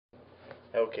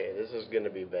Okay, this is going to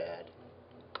be bad.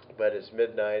 But it's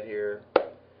midnight here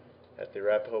at the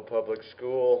Arapahoe Public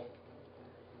School,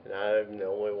 and I'm the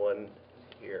only one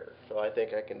here, so I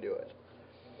think I can do it.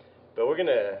 But I'm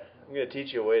gonna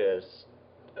teach you a way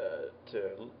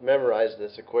to memorize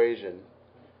this equation.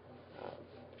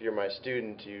 If you're my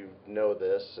student, you know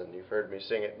this, and you've heard me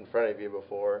sing it in front of you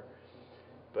before.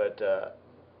 But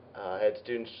I had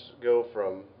students go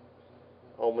from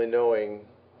only knowing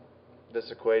this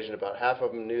equation, about half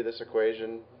of them knew this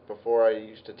equation before I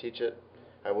used to teach it.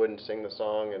 I wouldn't sing the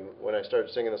song, and when I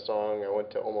started singing the song, I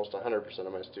went to almost 100%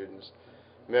 of my students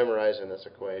memorizing this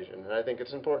equation. And I think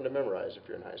it's important to memorize if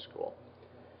you're in high school.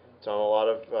 It's on a lot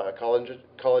of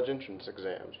college entrance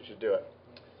exams. You should do it.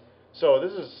 So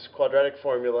this is Quadratic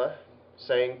Formula,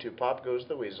 saying to Pop Goes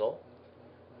the Weasel.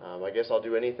 I guess I'll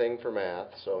do anything for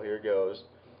math, so here goes.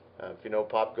 If you know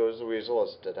Pop Goes the Weasel,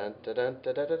 it's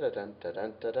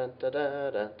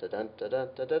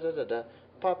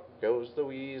Pop goes the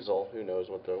weasel. Who knows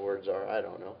what the words are? I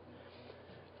don't know.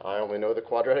 I only know the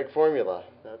quadratic formula.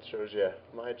 That shows you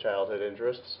my childhood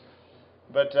interests.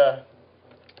 But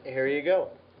here you go.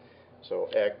 So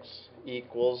x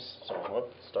equals,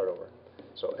 let's start over.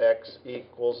 So x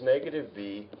equals negative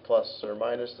b plus or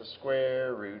minus the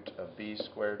square root of b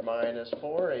squared minus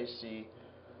 4ac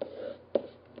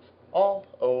all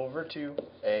over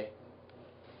 2a.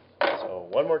 So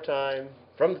one more time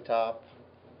from the top,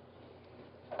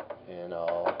 and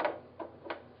I'll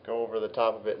go over the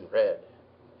top of it in red.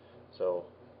 So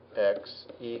x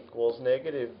equals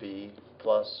negative b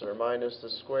plus or minus the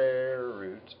square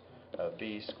root of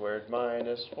b squared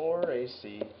minus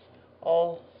 4ac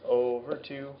all over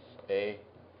 2a.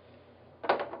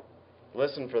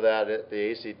 Listen for that at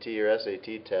the ACT or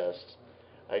SAT test.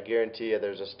 I guarantee you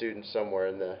there's a student somewhere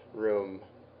in the room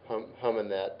humming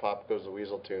that Pop Goes the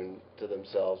Weasel tune to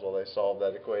themselves while they solve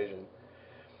that equation.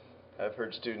 I've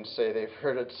heard students say they've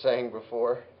heard it sang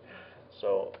before.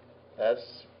 So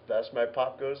that's my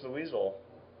Pop Goes the Weasel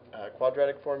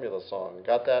quadratic formula song.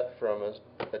 Got that from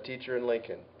a teacher in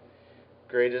Lincoln.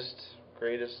 Greatest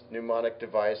mnemonic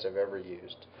device I've ever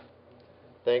used.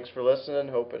 Thanks for listening.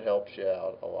 Hope it helps you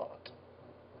out a lot.